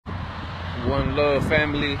One love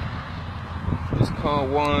family. It's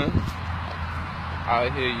Con One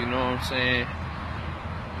out here, you know what I'm saying?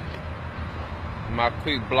 My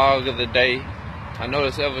quick blog of the day. I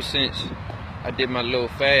noticed ever since I did my little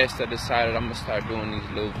fast, I decided I'm gonna start doing these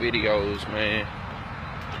little videos, man.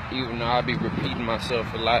 Even though I be repeating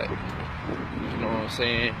myself a lot, you know what I'm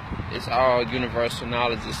saying? It's all universal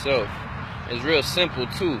knowledge itself. It's real simple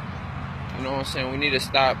too. You know what I'm saying? We need to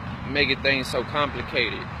stop making things so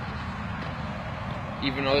complicated.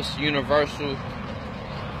 Even though it's universal,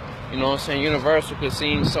 you know what I'm saying? Universal could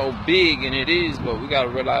seem so big, and it is, but we gotta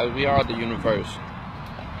realize we are the universe.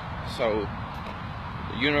 So,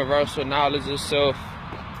 the universal knowledge itself,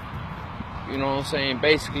 you know what I'm saying?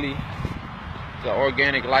 Basically, the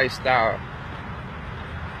organic lifestyle.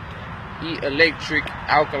 Eat electric,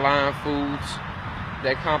 alkaline foods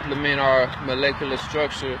that complement our molecular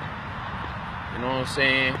structure. You know what I'm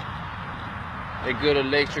saying? They're good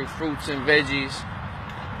electric fruits and veggies.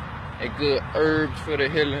 They're good herbs for the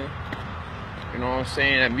healing. You know what I'm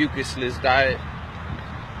saying? A mucusless diet.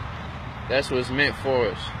 That's what's meant for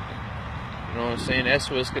us. You know what I'm saying? That's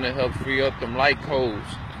what's gonna help free up them light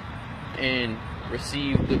codes and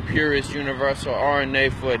receive the purest universal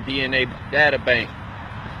RNA for a DNA data bank.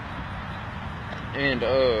 And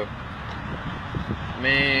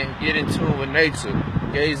man, get in tune with nature.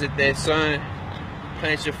 Gaze at that sun.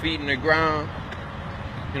 Plant your feet in the ground.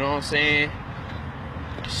 You know what I'm saying?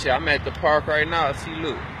 Shit, I'm at the park right now. See,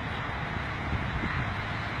 look.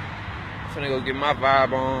 Finna go get my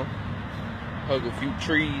vibe on. Hug a few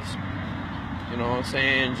trees. You know what I'm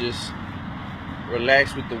saying? Just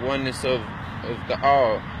relax with the oneness of the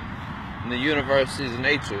all. And the universe is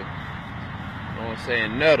nature. You know what I'm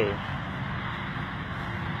saying? Nutter.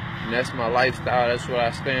 And that's my lifestyle. That's what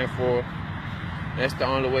I stand for. That's the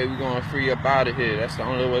only way we're gonna free up out of here. That's the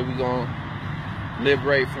only way we're gonna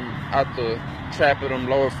liberate from out the trap of them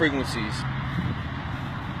lower frequencies.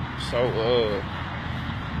 So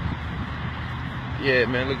yeah,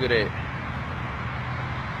 man, look at that.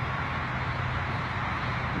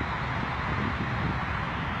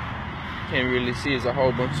 Can't really see. It's a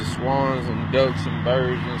whole bunch of swans and ducks and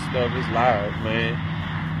birds and stuff. It's live, man.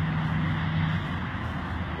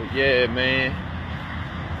 But yeah, man,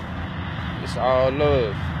 it's all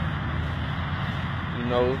love. You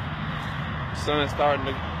know, the sun's starting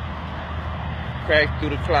to crack through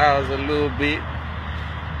the clouds a little bit.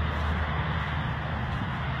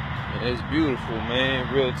 And it's beautiful, man,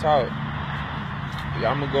 real talk. Yeah,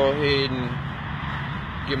 I'm gonna go ahead and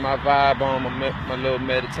get my vibe on my little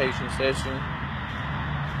meditation session.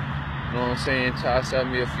 You know what I'm saying? Toss out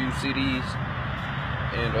me a few CDs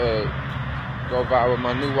and go vibe with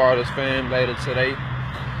my New Waters fam later today.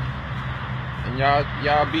 And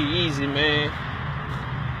y'all be easy, man.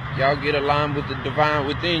 Y'all get aligned with the divine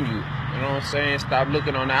within you. You know what I'm saying? Stop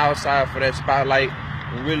looking on the outside for that spotlight.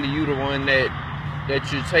 And really you the one that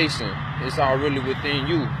you're chasing. It's all really within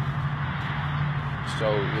you.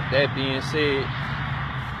 So with that being said,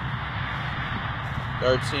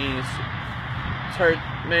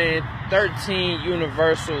 13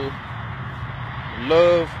 universal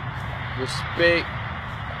love, respect,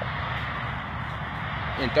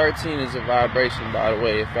 and 13 is a vibration, by the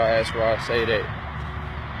way, if y'all ask why I say that.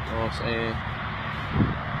 You know what I'm saying?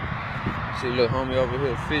 See little homie over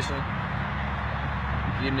here fishing.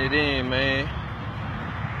 Getting it in, man.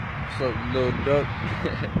 What's up, little duck?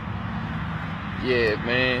 Yeah,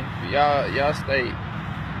 man. Y'all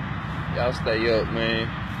stay up, man.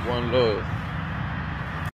 One love.